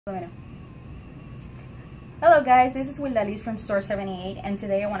Let me know. Hello guys, this is Wildalis from Store 78, and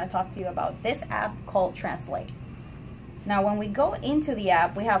today I want to talk to you about this app called Translate. Now when we go into the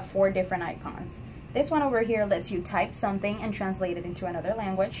app, we have 4 different icons. This one over here lets you type something and translate it into another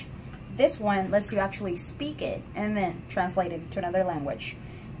language. This one lets you actually speak it and then translate it to another language.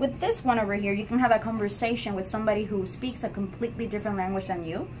 With this one over here, you can have a conversation with somebody who speaks a completely different language than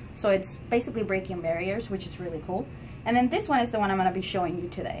you. So it's basically breaking barriers, which is really cool. And then this one is the one I'm going to be showing you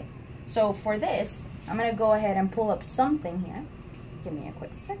today. So for this, I'm going to go ahead and pull up something here. Give me a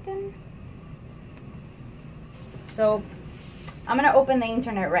quick second. So I'm going to open the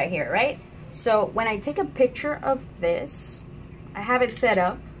internet right here, right? So when I take a picture of this, I have it set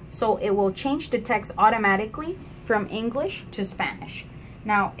up so it will change the text automatically from English to Spanish.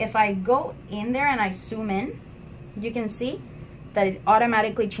 Now, if I go in there and I zoom in, you can see that it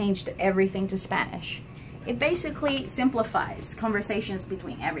automatically changed everything to Spanish. It basically simplifies conversations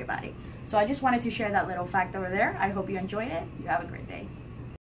between everybody. So I just wanted to share that little fact over there. I hope you enjoyed it. You have a great day.